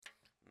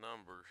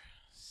number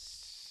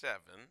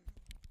 7.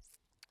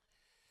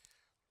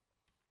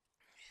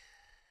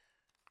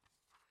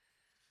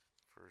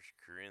 First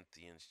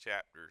Corinthians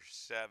chapter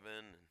 7,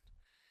 and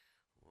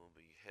we'll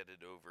be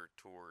headed over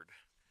toward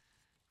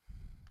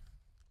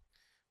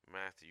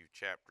Matthew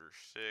chapter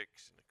 6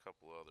 and a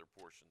couple other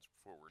portions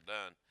before we're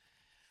done.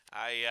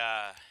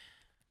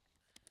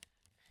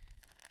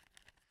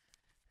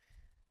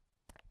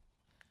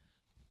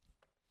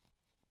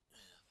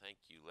 Thank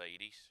you,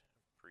 ladies.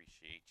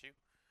 Appreciate you.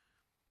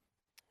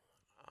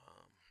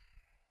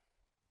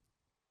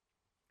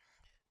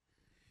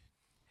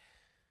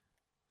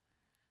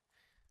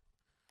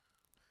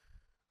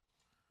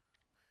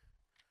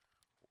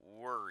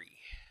 Worry.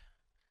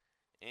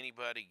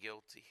 Anybody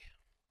guilty?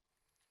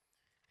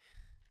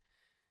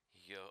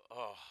 You go,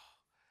 oh.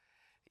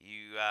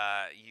 You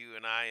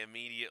and I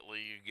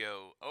immediately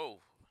go, oh.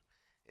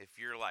 If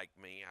you're like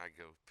me, I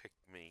go, pick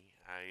me.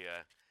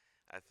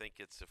 I think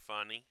it's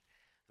funny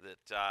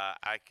that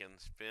I can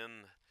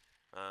spend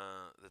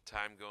the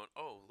time going,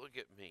 oh, look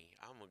at me.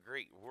 I'm a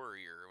great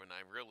worrier when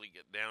I really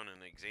get down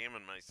and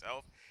examine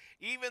myself,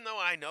 even though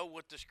I know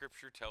what the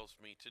scripture tells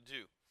me to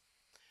do.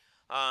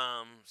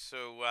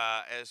 So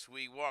as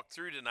we walk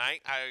through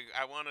tonight,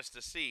 I want us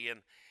to see,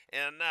 and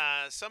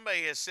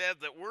somebody has said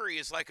that worry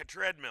is like a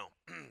treadmill.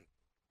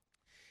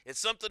 It's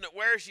something that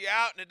wears you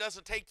out and it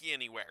doesn't take you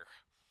anywhere.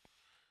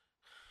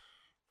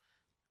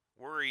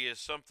 Worry is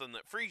something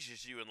that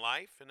freezes you in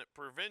life and it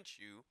prevents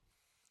you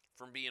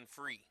from being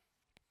free.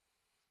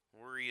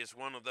 Worry is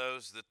one of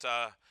those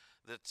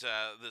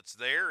that's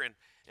there. And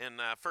in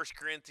 1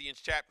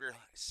 Corinthians chapter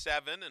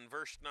 7 and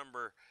verse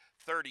number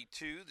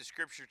 32, the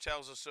scripture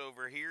tells us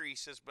over here, he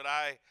says, but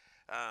I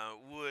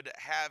would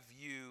have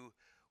you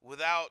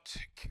without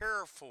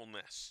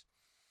carefulness.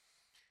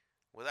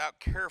 Without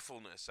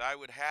carefulness. I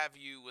would have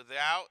you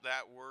without,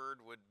 that word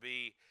would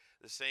be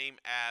the same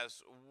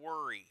as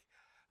worry.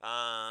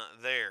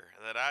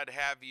 That I'd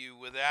have you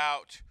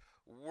without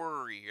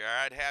worry,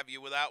 or I'd have you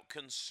without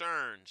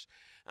concerns.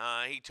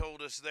 He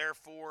told us,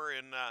 therefore,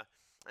 in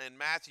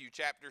Matthew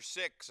chapter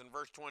 6 and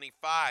verse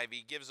 25,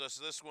 he gives us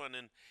this one,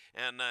 and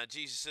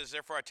Jesus says,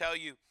 therefore I tell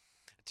you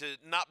to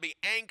not be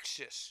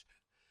anxious,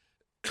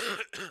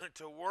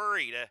 to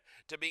worry,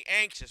 to be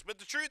anxious. But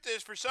the truth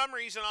is, for some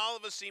reason, all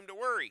of us seem to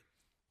worry.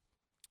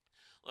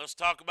 Let's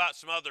talk about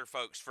some other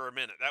folks for a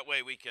minute. That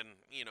way we can,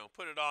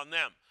 put it on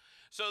them.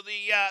 So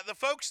the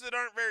folks that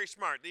aren't very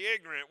smart, the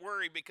ignorant,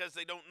 worry because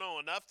they don't know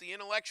enough. The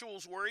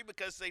intellectuals worry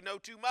because they know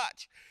too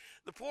much.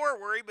 The poor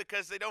worry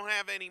because they don't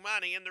have any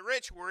money. And the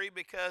rich worry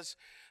because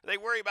they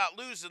worry about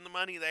losing the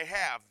money they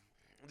have.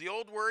 The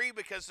old worry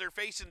because they're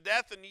facing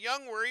death. And the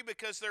young worry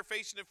because they're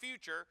facing the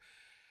future.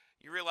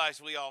 You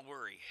realize we all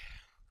worry.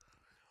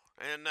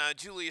 And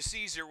Julius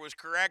Caesar was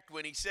correct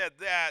when he said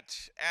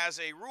that, as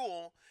a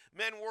rule,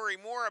 men worry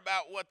more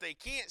about what they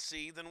can't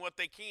see than what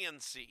they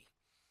can see.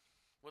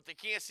 What they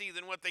can't see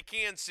than what they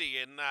can see.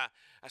 And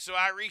so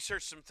I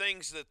researched some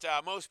things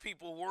that most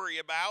people worry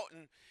about,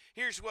 and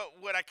here's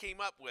what I came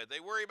up with. They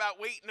worry about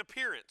weight and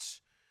appearance.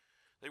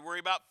 They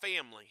worry about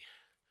family.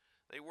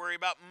 They worry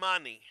about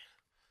money.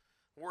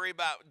 Worry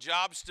about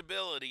job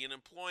stability and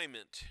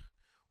employment.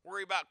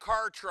 Worry about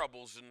car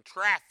troubles and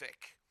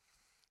traffic.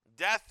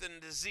 Death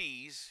and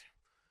disease.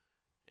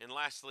 And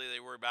lastly, they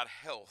worry about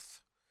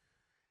health.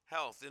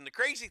 Health. And the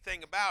crazy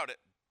thing about it,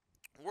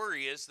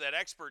 worry is that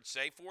experts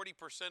say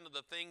 40% of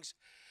the things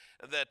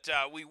that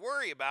we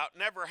worry about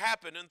never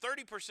happen, and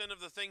 30%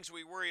 of the things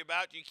we worry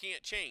about you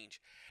can't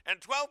change, and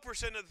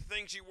 12% of the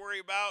things you worry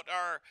about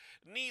are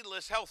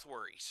needless health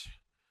worries.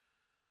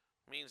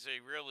 It means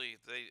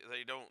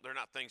they're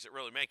not things that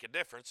really make a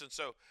difference. And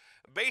so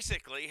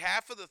basically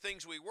half of the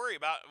things we worry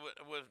about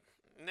would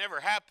never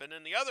happen,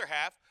 and the other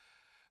half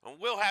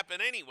will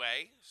happen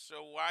anyway.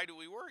 So why do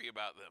we worry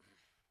about them?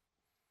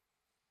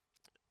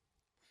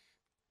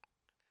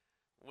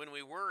 When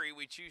we worry,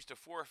 we choose to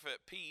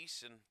forfeit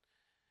peace, and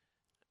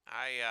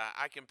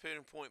I can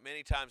pinpoint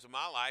many times in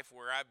my life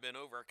where I've been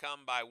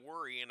overcome by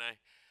worry, and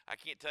I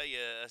can't tell you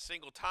a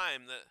single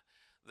time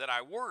that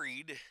I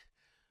worried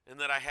and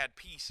that I had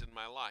peace in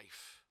my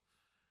life.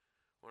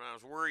 When I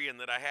was worrying,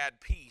 that I had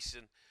peace.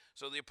 And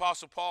so the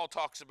Apostle Paul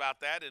talks about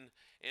that in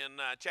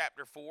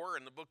chapter 4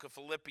 in the book of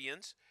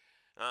Philippians.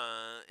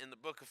 In the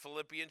book of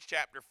Philippians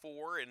chapter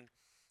 4, and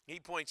he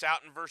points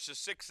out in verses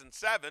 6 and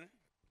 7,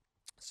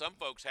 some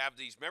folks have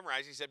these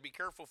memorized. He said, be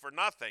careful for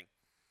nothing,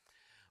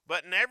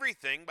 but in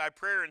everything, by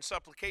prayer and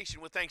supplication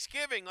with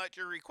thanksgiving, let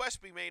your requests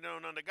be made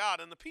known unto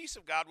God, and the peace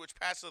of God, which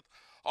passeth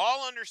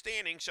all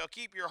understanding, shall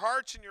keep your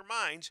hearts and your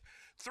minds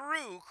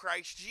through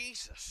Christ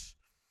Jesus.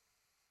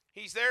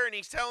 He's there, and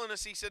he's telling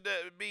us. He said,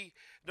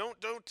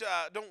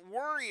 don't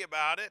worry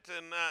about it,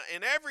 and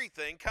in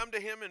everything, come to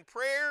him in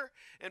prayer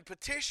and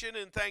petition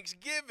and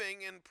thanksgiving,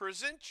 and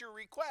present your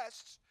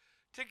requests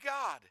to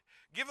God.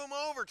 Give them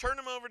over, turn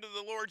them over to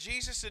the Lord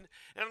Jesus, and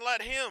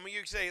let him,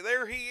 you say,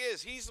 there he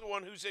is. He's the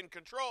one who's in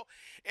control.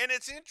 And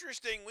it's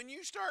interesting, when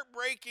you start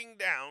breaking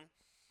down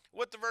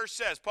what the verse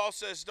says. Paul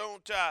says,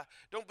 don't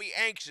be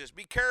anxious.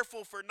 Be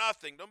careful for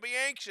nothing. Don't be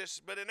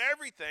anxious, but in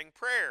everything,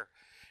 prayer.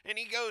 And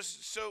he goes,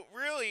 so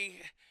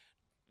really,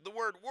 the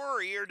word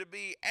worry or to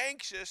be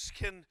anxious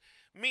can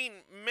mean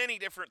many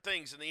different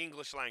things in the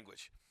English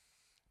language.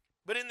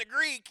 But in the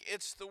Greek,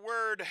 it's the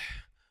word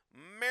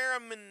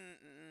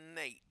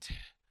mariminate.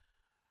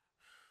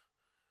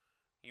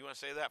 You want to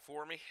say that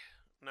for me?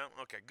 No?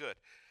 Okay, good.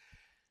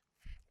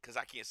 Because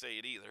I can't say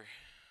it either.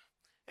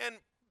 And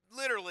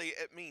literally,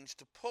 it means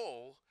to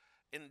pull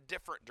in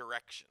different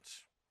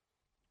directions.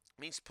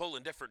 It means to pull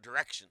in different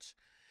directions.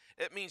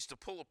 It means to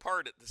pull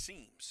apart at the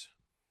seams.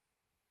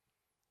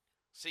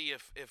 See,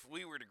 if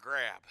we were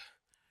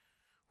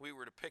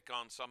to pick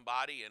on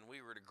somebody and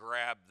we were to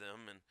grab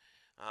them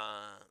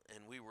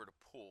and we were to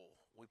pull,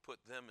 we put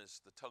them as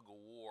the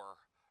tug-of-war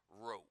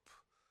rope.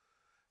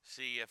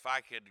 See, if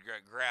I could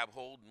grab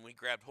hold and we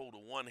grabbed hold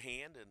of one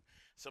hand and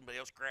somebody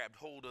else grabbed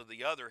hold of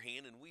the other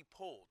hand and we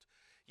pulled,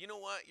 you know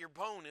what? Your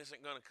bone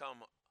isn't going to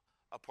come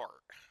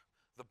apart.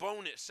 The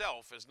bone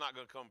itself is not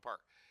going to come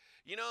apart.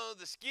 You know,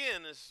 the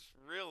skin is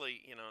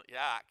really,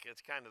 yuck.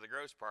 It's kind of the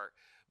gross part.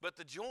 But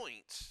the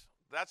joints,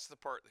 that's the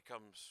part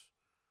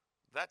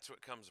that's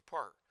what comes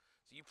apart.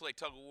 So you play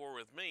tug of war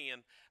with me,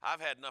 and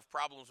I've had enough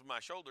problems with my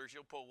shoulders.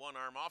 You'll pull one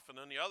arm off and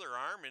then the other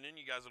arm, and then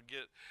you guys will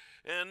get,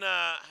 and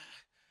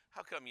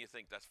how come you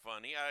think that's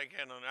funny? I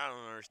don't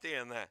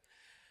understand that.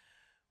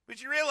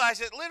 But you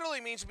realize it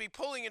literally means to be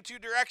pulling in two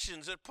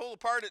directions and pull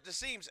apart at the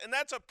seams. And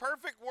that's a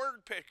perfect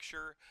word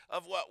picture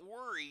of what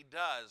worry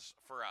does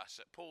for us.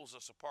 It pulls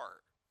us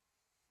apart.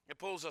 It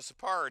pulls us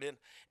apart and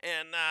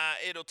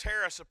it'll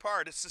tear us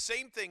apart. It's the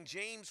same thing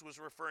James was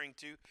referring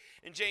to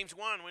in James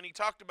 1 when he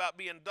talked about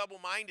being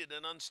double-minded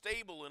and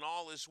unstable in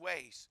all his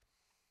ways.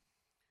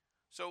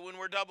 So when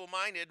we're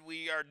double-minded,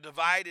 we are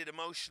divided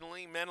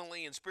emotionally,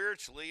 mentally, and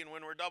spiritually. And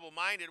when we're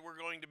double-minded, we're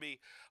going to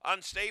be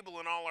unstable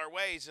in all our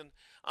ways. And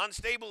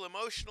unstable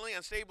emotionally,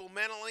 unstable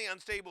mentally,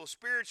 unstable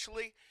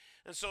spiritually.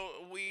 And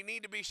so we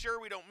need to be sure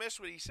we don't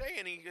miss what he's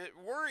saying.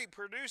 Worry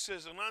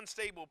produces an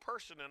unstable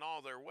person in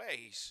all their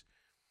ways.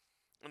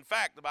 In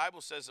fact, the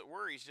Bible says that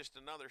worry is just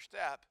another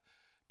step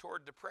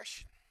toward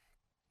depression.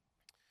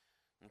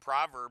 In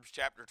Proverbs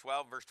chapter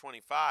 12, verse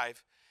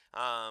 25,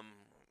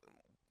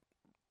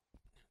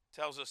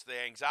 tells us the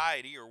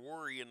anxiety or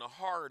worry in the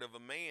heart of a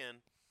man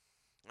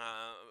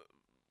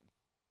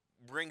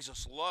brings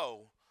us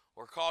low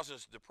or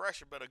causes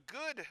depression, but a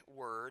good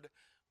word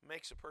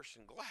makes a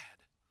person glad.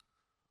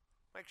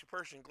 Makes a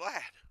person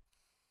glad.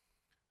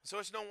 So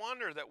it's no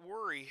wonder that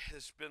worry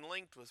has been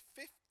linked with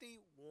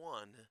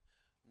 51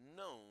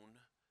 known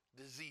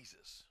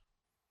diseases.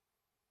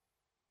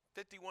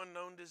 51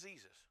 known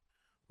diseases.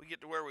 We get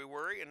to where we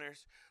worry, and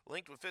there's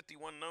linked with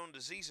 51 known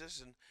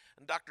diseases.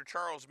 And Dr.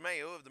 Charles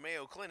Mayo of the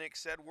Mayo Clinic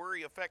said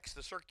worry affects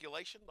the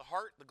circulation, the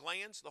heart, the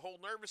glands, the whole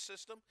nervous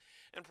system,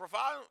 and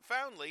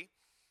profoundly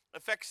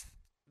affects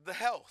the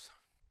health.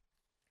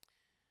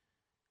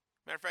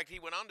 Matter of fact, he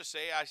went on to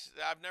say,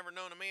 I've never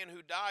known a man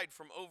who died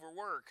from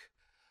overwork,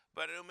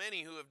 but I know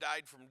many who have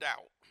died from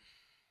doubt.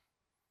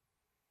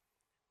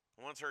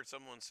 I once heard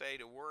someone say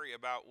to worry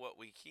about what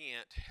we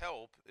can't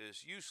help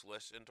is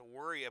useless, and to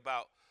worry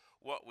about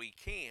what we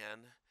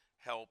can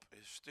help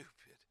is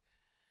stupid.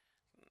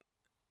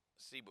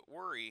 See, but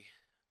worry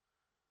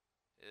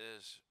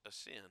is a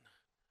sin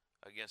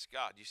against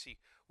God. You see,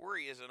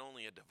 worry isn't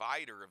only a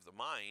divider of the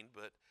mind,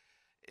 but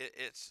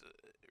it's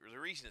the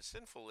reason it's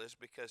sinful is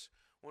because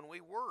when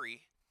we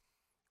worry,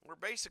 we're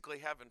basically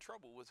having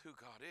trouble with who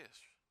God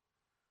is.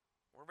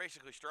 We're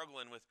basically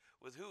struggling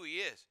with who he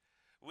is.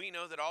 We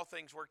know that all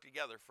things work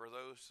together for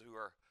those who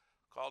are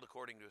called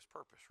according to his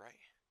purpose, right?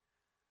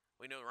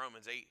 We know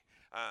Romans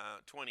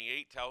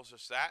 8:28 tells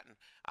us that, and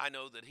I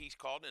know that he's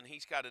called, and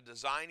he's got a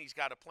design, he's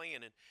got a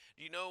plan. And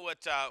do you know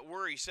what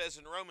worry says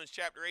in Romans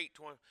chapter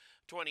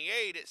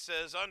 8:28? It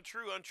says,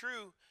 untrue,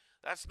 untrue,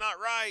 that's not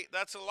right,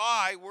 that's a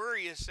lie.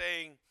 Worry is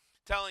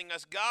telling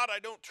us, God, I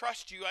don't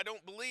trust you, I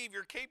don't believe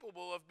you're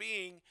capable of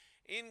being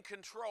in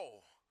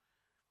control.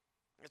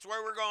 It's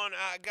where we're going,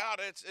 God,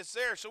 it's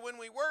there. So when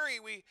we worry,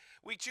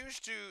 we choose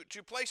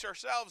to place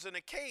ourselves in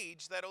a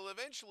cage that will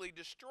eventually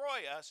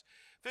destroy us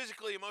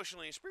physically,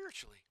 emotionally, and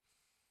spiritually.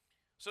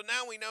 So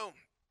now we know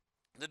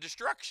the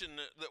destruction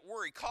that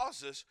worry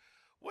causes.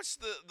 What's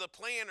the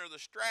plan or the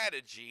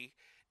strategy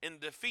in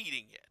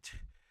defeating it?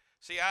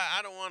 See,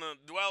 I don't want to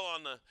dwell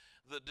on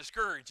the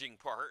discouraging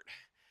part.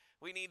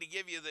 We need to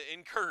give you the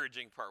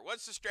encouraging part.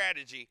 What's the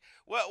strategy?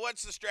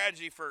 What's the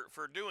strategy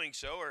for doing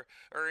so,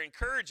 or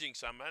encouraging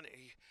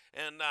somebody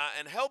and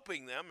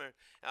helping them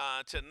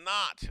to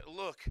not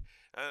look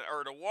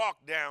or to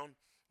walk down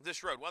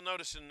this road? Well,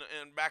 notice in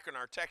back in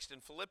our text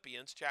in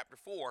Philippians chapter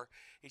 4,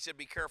 he said,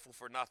 be careful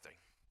for nothing.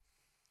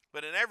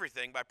 But in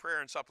everything, by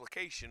prayer and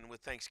supplication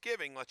with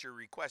thanksgiving, let your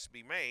requests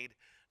be made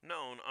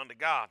known unto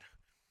God.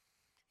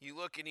 You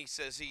look and he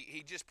says,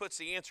 he just puts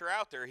the answer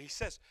out there. He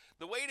says,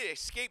 the way to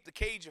escape the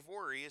cage of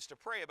worry is to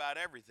pray about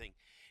everything.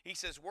 He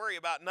says, worry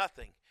about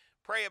nothing.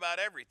 Pray about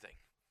everything.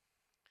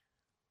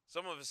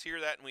 Some of us hear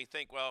that and we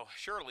think, well,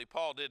 surely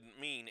Paul didn't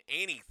mean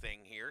anything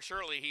here.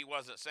 Surely he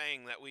wasn't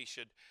saying that we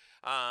should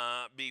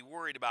be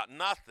worried about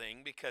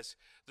nothing, because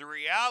the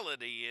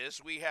reality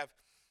is we have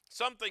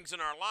some things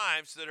in our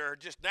lives that are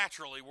just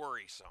naturally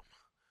worrisome.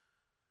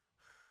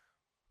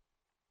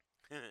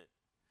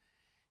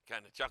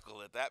 Kind of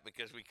chuckle at that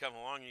because we come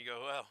along and you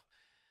go, well,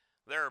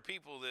 there are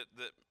people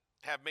that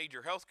have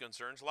major health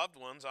concerns, loved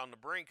ones on the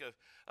brink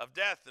of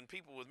death, and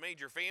people with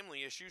major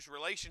family issues,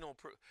 relational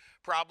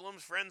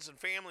problems, friends and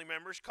family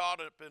members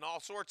caught up in all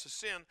sorts of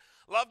sin,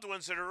 loved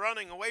ones that are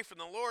running away from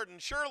the Lord.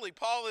 And surely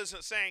Paul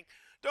isn't saying,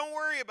 don't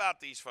worry about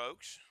these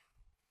folks.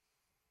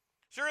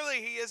 Surely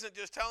he isn't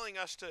just telling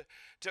us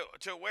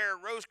to wear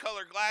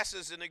rose-colored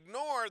glasses and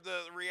ignore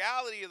the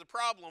reality of the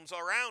problems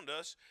around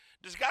us.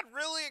 Does God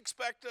really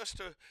expect us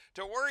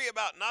to worry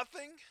about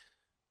nothing?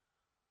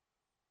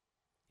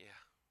 Yeah,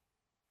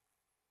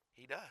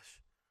 he does.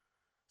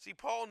 See,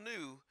 Paul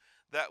knew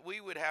that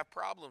we would have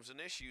problems and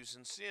issues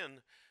and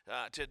sin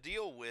to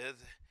deal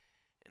with,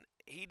 and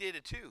he did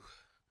it too.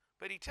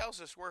 But he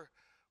tells us we're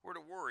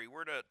to worry,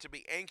 we're to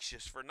be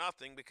anxious for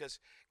nothing, because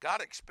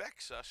God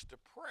expects us to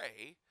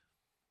pray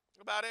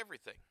about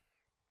everything.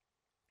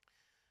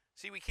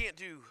 See, we can't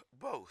do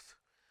both.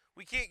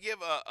 We can't give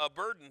a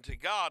burden to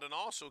God and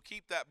also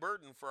keep that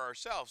burden for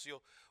ourselves.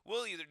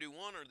 We'll either do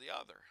one or the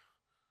other.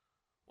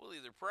 We'll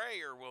either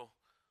pray or we'll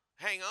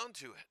hang on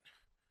to it.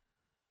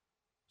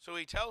 So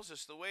he tells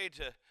us the way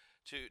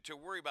to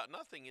worry about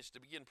nothing is to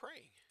begin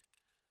praying,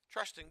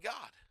 trusting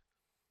God.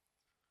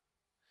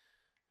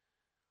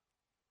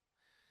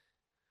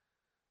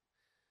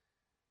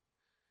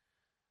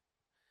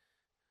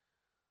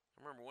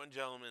 I remember one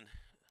gentleman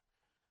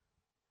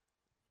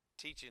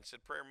teaching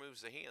said prayer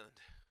moves the hand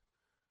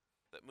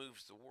that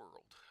moves the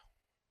world.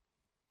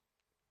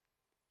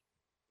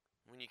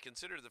 When you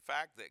consider the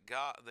fact that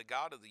God, the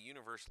God of the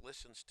universe,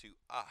 listens to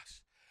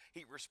us,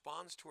 he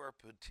responds to our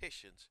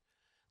petitions,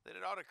 that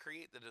it ought to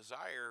create the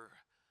desire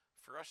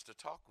for us to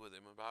talk with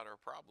him about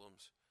our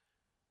problems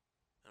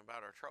and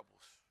about our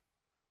troubles,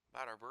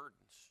 about our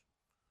burdens.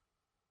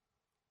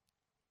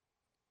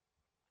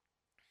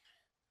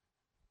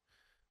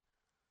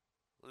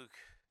 Luke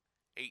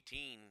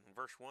 18,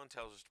 verse 1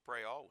 tells us to pray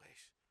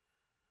always.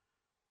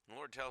 The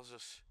Lord tells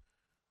us,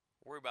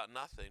 worry about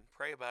nothing,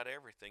 pray about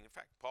everything. In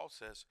fact, Paul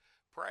says,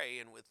 pray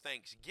and with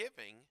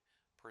thanksgiving,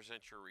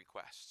 present your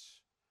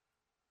requests.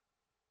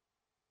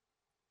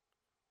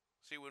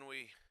 See, when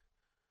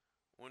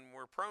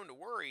we're prone to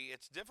worry,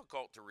 it's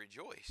difficult to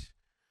rejoice.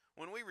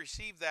 When we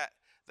receive that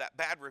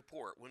bad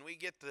report, when we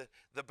get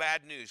the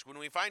bad news, when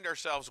we find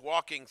ourselves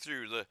walking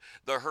through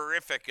the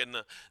horrific and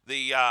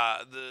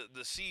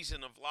the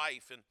season of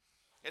life, and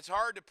it's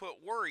hard to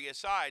put worry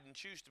aside and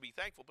choose to be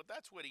thankful, but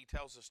that's what he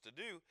tells us to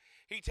do.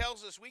 He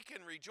tells us we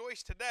can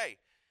rejoice today.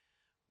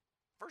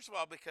 First of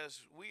all,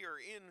 because we are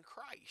in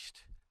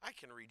Christ, I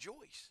can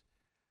rejoice.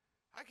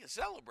 I can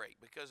celebrate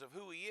because of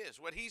who he is,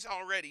 what he's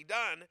already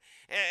done,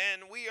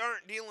 and we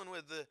aren't dealing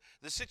with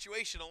the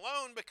situation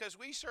alone, because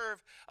we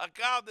serve a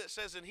God that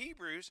says in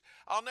Hebrews,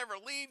 I'll never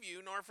leave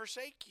you nor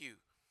forsake you.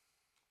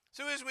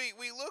 So as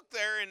we look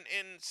there,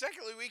 and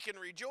secondly, we can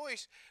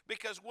rejoice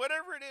because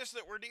whatever it is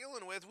that we're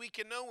dealing with, we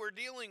can know we're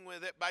dealing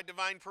with it by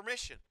divine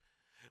permission.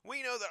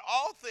 We know that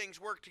all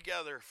things work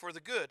together for the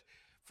good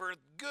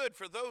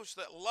for those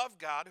that love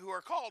God, who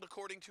are called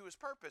according to his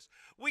purpose.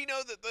 We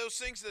know that those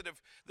things that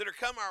are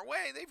come our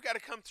way, they've got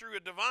to come through a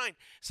divine.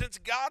 Since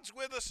God's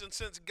with us, and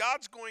since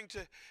God's going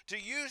to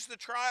use the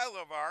trial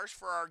of ours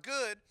for our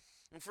good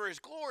and for his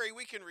glory,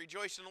 we can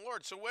rejoice in the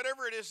Lord. So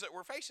whatever it is that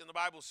we're facing, the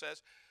Bible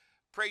says,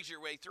 praise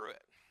your way through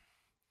it.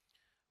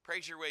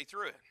 Praise your way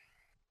through it.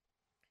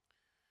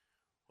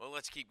 Well,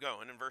 let's keep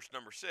going. In verse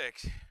number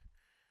 6,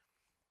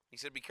 he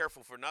said, be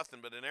careful for nothing,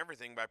 but in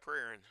everything by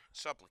prayer and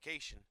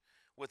supplication,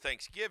 with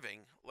thanksgiving,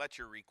 let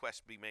your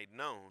requests be made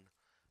known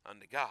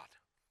unto God.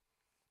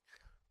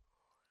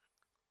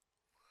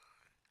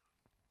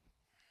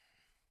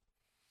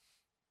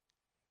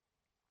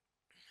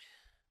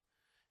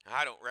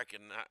 I don't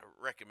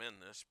recommend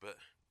this, but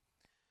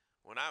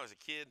when I was a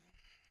kid,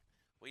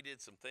 we did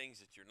some things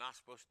that you're not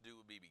supposed to do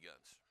with BB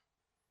guns.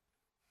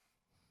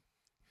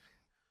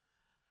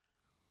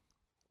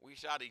 We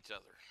shot each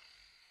other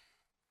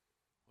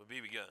with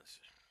BB guns.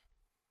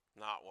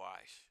 Not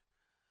wise.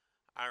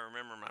 I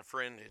remember my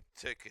friend had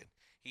took it.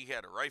 He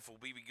had a rifle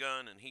BB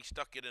gun, and he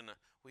stuck it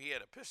he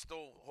had a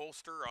pistol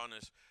holster on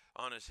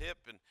his hip,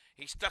 and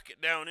he stuck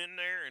it down in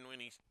there, and when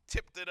he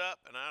tipped it up,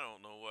 and I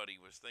don't know what he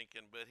was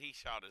thinking, but he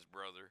shot his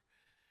brother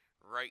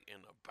right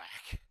in the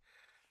back.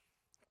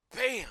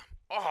 Bam!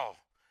 Oh!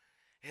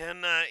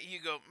 And you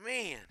go,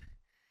 man.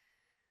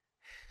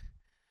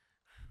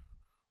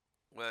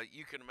 Well,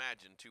 you can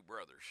imagine two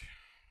brothers.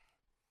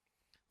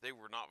 They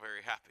were not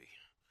very happy.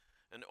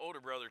 An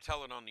older brother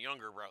telling on the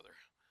younger brother.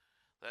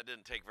 That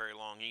didn't take very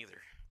long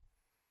either.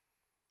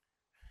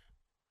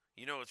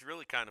 You know what's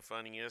really kind of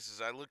funny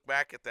is I look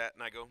back at that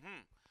and I go,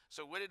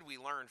 so what did we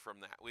learn from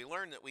that? We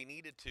learned that we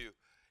needed to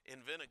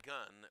invent a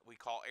gun that we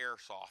call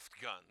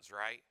airsoft guns,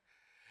 right?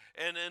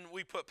 and then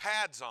we put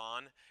pads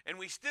on, and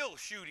we still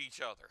shoot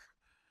each other.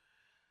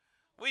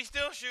 We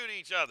still shoot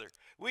each other.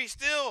 We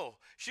still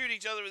shoot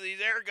each other with these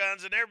air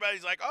guns, and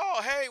everybody's like,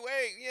 oh, hey,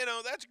 wait,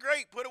 that's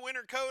great. Put a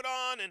winter coat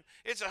on, and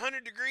it's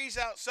 100 degrees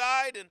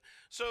outside. And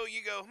so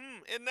you go,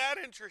 isn't that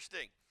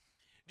interesting?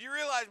 Do you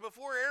realize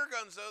before air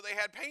guns, though, they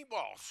had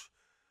paintballs?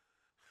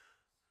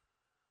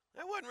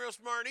 That wasn't real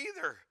smart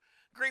either.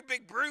 Great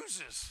big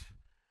bruises.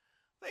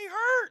 They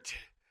hurt.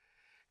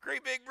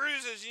 Great big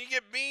bruises, and you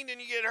get beamed and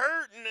you get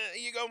hurt, and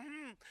you go,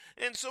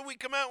 And so we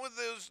come out with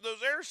those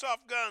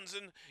airsoft guns,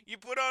 and you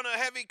put on a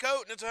heavy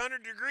coat, and it's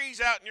 100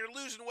 degrees out, and you're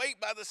losing weight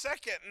by the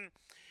second,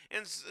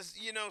 and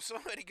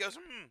somebody goes,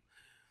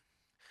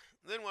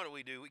 Then what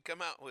do? We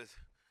come out with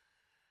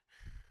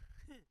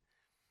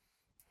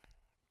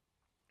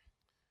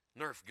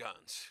Nerf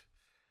guns.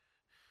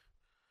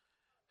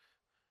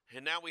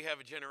 And now we have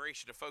a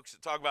generation of folks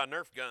that talk about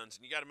Nerf guns,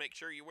 and you got to make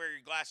sure you wear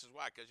your glasses.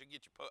 Why? Because you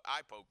get your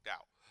eye poked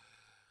out.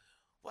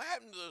 What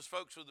happened to those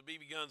folks with the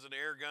BB guns and the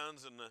air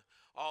guns and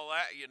all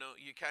that?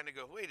 You kind of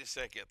go, wait a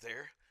second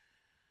there.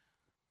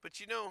 But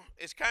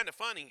it's kind of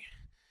funny.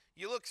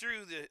 You look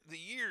through the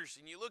years,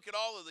 and you look at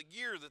all of the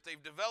gear that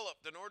they've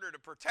developed in order to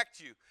protect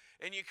you,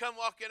 and you come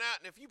walking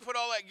out, and if you put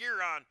all that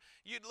gear on,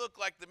 you'd look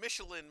like the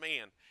Michelin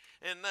Man.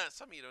 And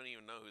some of you don't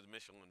even know who the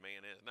Michelin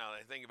Man is now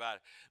that I think about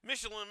it.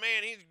 Michelin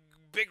Man, he's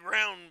big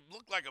round,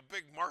 looked like a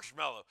big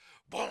marshmallow.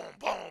 Boom,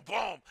 boom,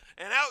 boom.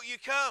 And out you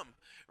come,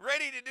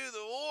 ready to do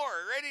the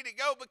war, ready to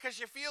go because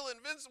you feel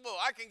invincible.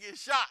 I can get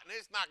shot and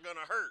it's not going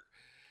to hurt.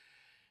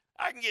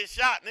 I can get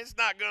shot and it's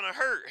not going to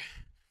hurt.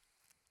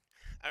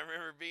 I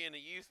remember being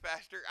a youth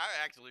pastor.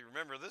 I actually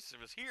remember this.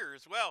 It was here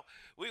as well.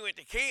 We went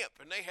to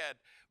camp, and they had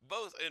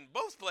both in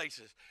both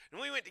places. And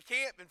we went to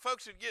camp, and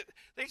folks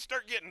they'd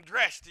start getting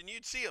dressed, and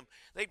you'd see them.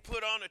 They'd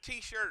put on a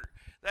T-shirt.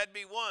 That'd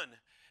be one.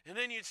 And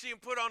then you'd see them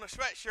put on a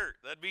sweatshirt.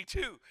 That'd be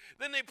two.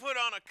 Then they put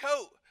on a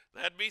coat.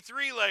 That'd be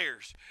 3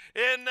 layers.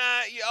 And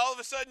all of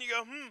a sudden you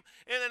go, And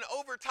then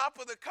over top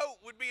of the coat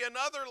would be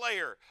another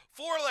layer.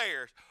 4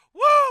 layers.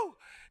 Woo!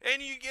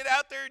 And you get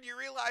out there and you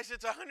realize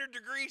it's 100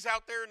 degrees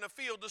out there in the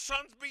field. The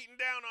sun's beating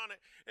down on it.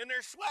 And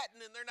they're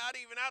sweating and they're not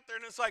even out there.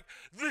 And it's like,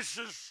 this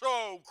is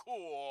so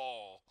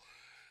cool.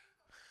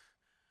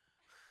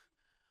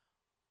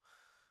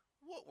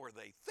 What were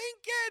they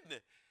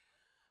thinking?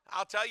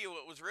 I'll tell you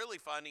what was really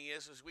funny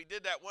is we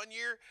did that one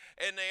year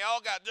and they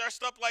all got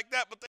dressed up like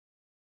that, but they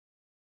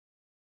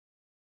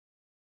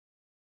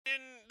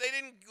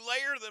didn't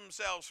layer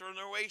themselves from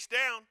their waist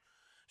down.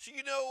 So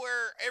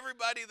where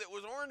everybody that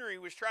was ornery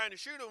was trying to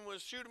shoot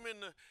them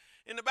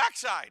in the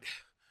backside.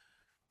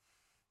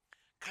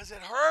 Because it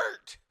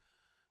hurt.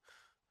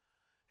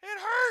 It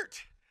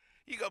hurt.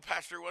 You go,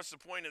 Pastor, what's the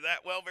point of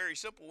that? Well, very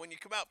simple. When you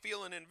come out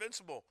feeling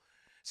invincible.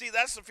 See,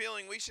 that's the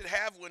feeling we should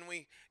have when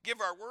we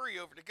give our worry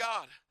over to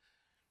God.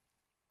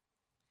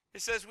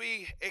 It says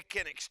it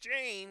can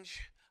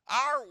exchange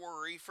our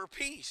worry for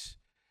peace.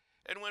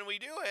 And when we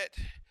do it,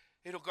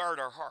 it'll guard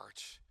our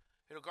hearts.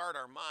 It'll guard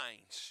our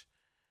minds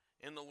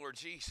in the Lord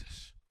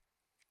Jesus.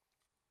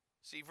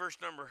 See, verse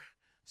number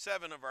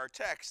 7 of our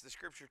text, the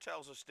scripture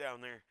tells us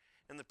down there,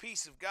 and the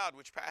peace of God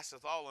which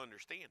passeth all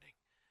understanding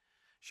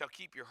shall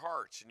keep your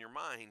hearts and your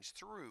minds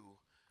through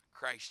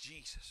Christ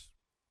Jesus.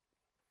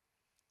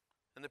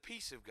 And the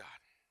peace of God,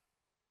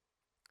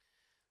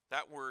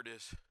 that word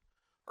is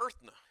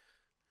earthna.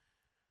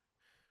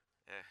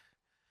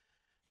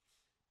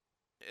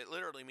 It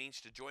literally means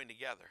to join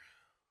together,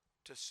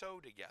 to sew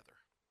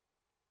together,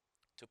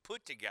 to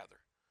put together.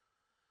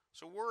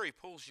 So worry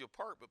pulls you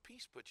apart, but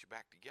peace puts you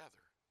back together.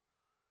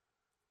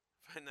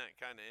 I find that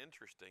kind of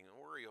interesting.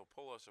 Worry will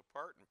pull us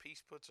apart, and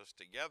peace puts us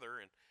together.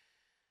 And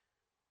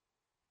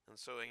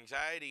so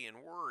anxiety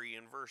and worry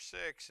in verse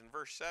 6 and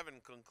verse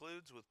 7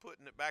 concludes with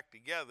putting it back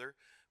together.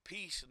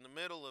 Peace in the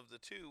middle of the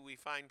two, we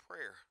find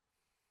prayer.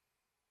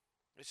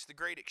 It's the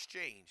great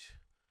exchange.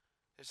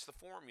 It's the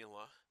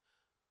formula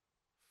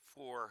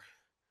for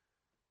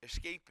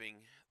escaping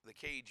the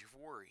cage of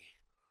worry.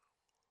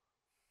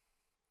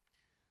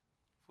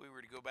 If we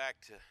were to go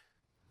back to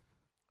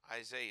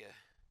Isaiah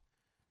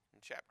in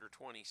chapter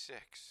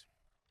 26.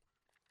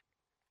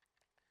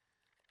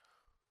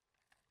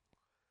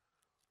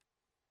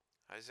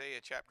 Isaiah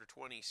chapter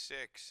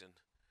 26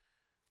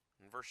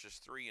 and verses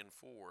 3 and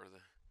 4, the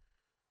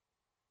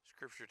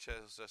scripture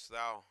tells us,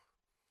 Thou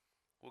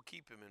will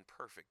keep him in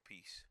perfect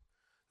peace,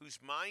 whose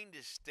mind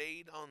is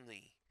stayed on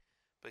thee,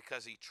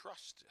 because he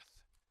trusteth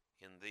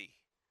in thee.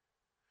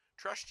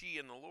 Trust ye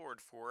in the Lord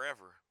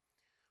forever,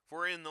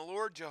 for in the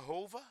Lord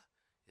Jehovah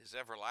is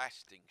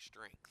everlasting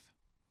strength.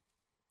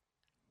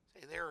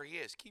 Say, there he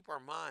is. Keep our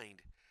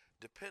mind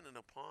dependent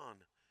upon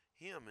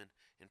him and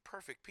in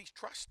perfect peace,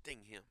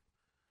 trusting him.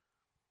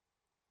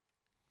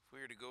 If we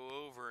were to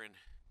go over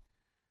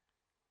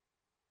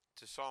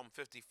to Psalm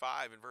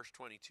 55 and verse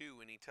 22,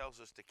 when he tells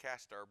us to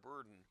cast our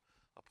burden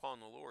upon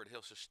the Lord,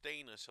 he'll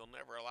sustain us. He'll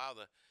never allow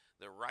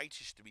the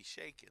righteous to be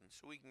shaken.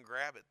 So we can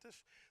grab it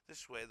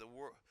this way.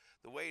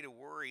 The way to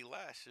worry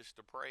less is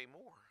to pray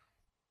more.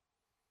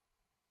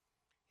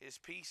 His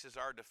peace is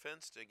our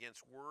defense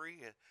against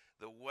worry.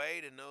 The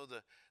way to know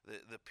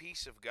the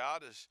peace of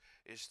God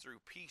is through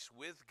peace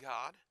with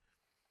God.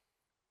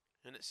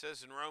 And it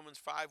says in Romans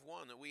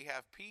 5:1 that we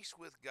have peace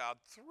with God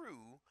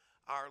through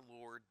our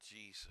Lord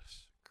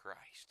Jesus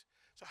Christ.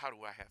 So how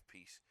do I have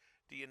peace?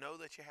 Do you know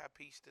that you have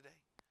peace today?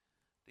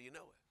 Do you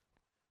know it?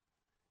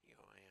 You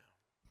know,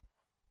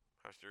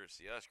 Pastor, it's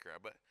the us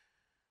crowd, but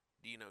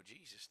do you know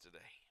Jesus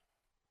today?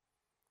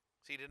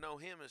 See, to know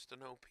him is to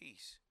know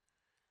peace.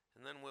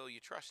 And then will you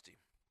trust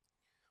him?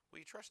 Will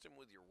you trust him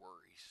with your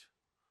worries?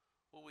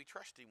 Will we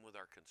trust him with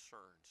our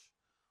concerns?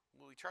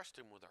 Will we trust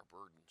him with our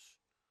burdens,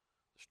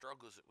 the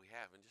struggles that we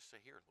have, and just say,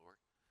 here, Lord,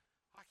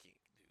 I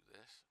can't do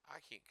this. I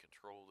can't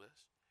control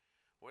this.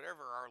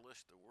 Whatever our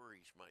list of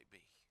worries might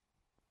be,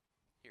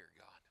 here,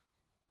 God.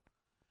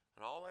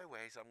 In all thy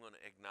ways, I'm going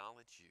to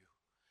acknowledge you,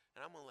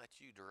 and I'm going to let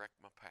you direct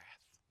my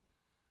path,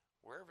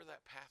 wherever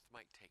that path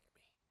might take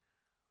me.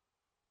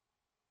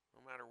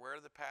 No matter where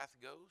the path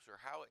goes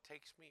or how it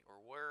takes me or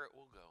where it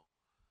will go,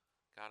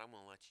 God, I'm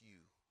going to let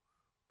you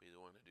be the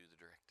one to do the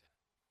directing.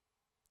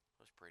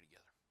 Let's pray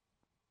together.